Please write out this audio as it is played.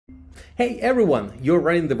Hey everyone, you're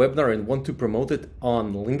running the webinar and want to promote it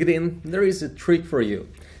on LinkedIn? There is a trick for you.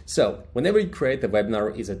 So whenever you create a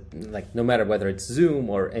webinar, no matter whether it's Zoom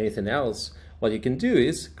or anything else, what you can do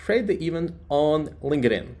is create the event on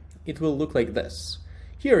LinkedIn. It will look like this.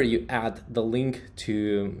 Here you add the link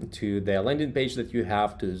to the landing page that you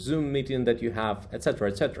have, to the Zoom meeting that you have, etc.,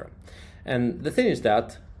 etc. And the thing is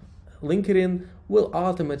that LinkedIn will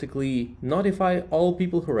automatically notify all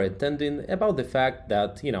people who are attending about the fact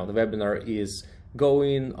that, the webinar is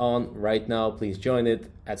going on right now, please join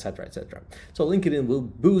it, etc., etc. So LinkedIn will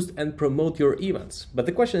boost and promote your events. But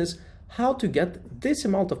the question is how to get this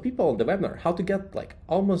amount of people on the webinar, how to get like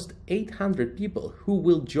almost 800 people who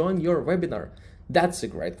will join your webinar. That's a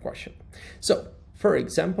great question. So for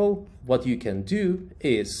example, what you can do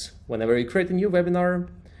is whenever you create a new webinar,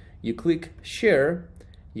 you click share,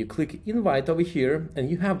 you click invite over here, and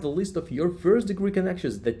you have the list of your first degree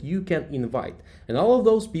connections that you can invite. And all of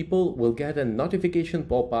those people will get a notification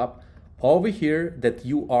pop up over here that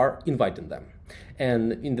you are inviting them.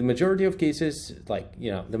 And in the majority of cases,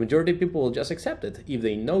 the majority of people will just accept it if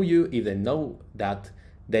they know you, if they know that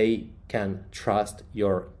they can trust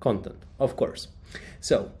your content, of course.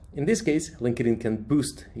 So in this case, LinkedIn can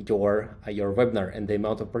boost your webinar and the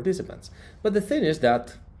amount of participants. But the thing is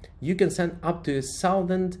that you can send up to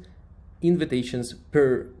 1,000 invitations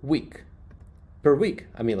per week.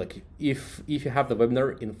 I mean, like if you have the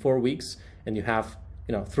webinar in 4 weeks and you have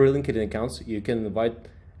 3 LinkedIn accounts, you can invite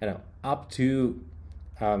up to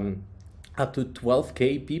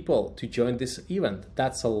 12K people to join this event.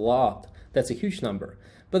 That's a lot. That's a huge number.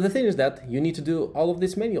 But the thing is that you need to do all of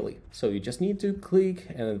this manually. So you just need to click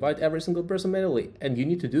and invite every single person manually. And you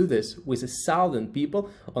need to do this with 1,000 people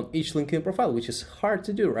on each LinkedIn profile, which is hard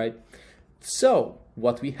to do, right? So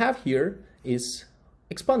what we have here is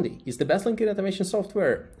Expandi. It's the best LinkedIn automation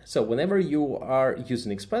software. So whenever you are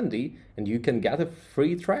using Expandi, and you can get a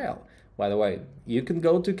free trial, by the way, you can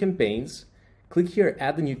go to campaigns, click here,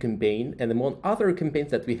 add a new campaign, and among other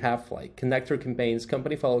campaigns that we have, like connector campaigns,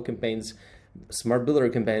 company follow campaigns, smart builder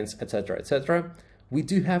campaigns, etc., etc., we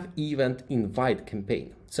do have event invite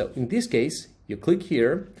campaign. So in this case, you click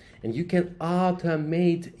here and you can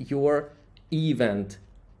automate your event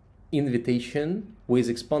invitation with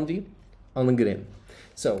Expandi on LinkedIn.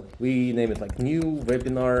 So we name it like new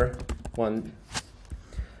webinar 1.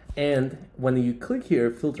 And when you click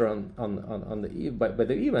here, filter by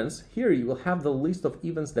the events, here you will have the list of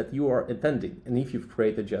events that you are attending. And if you've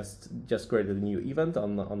created just created a new event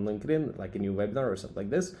on LinkedIn, like a new webinar or something like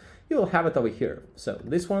this, you will have it over here. So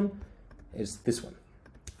this one is this one.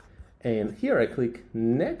 And here I click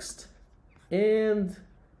next and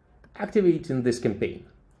activating this campaign.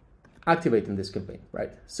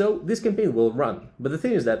 Right? So this campaign will run. But the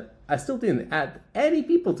thing is that I still didn't add any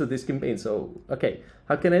people to this campaign. So, okay,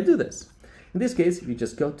 how can I do this? In this case, you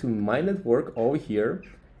just go to My Network over here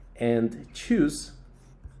and choose,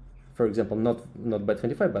 for example, not by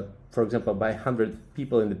 25, but for example, by 100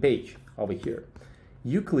 people in the page over here.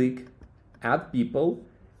 You click Add People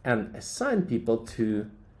and assign people to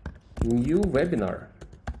New Webinar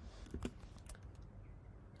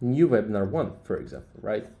 1, for example,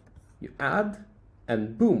 right? You add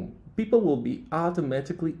and boom, people will be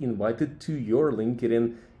automatically invited to your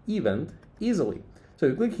LinkedIn event easily. So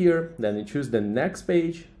you click here, then you choose the next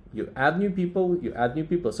page, you add new people,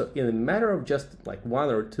 So in a matter of just like 1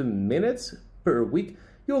 or 2 minutes per week,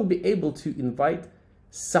 you will be able to invite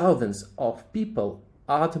thousands of people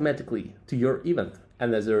automatically to your event.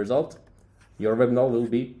 And as a result, your webinar will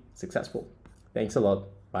be successful. Thanks a lot.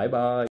 Bye-bye.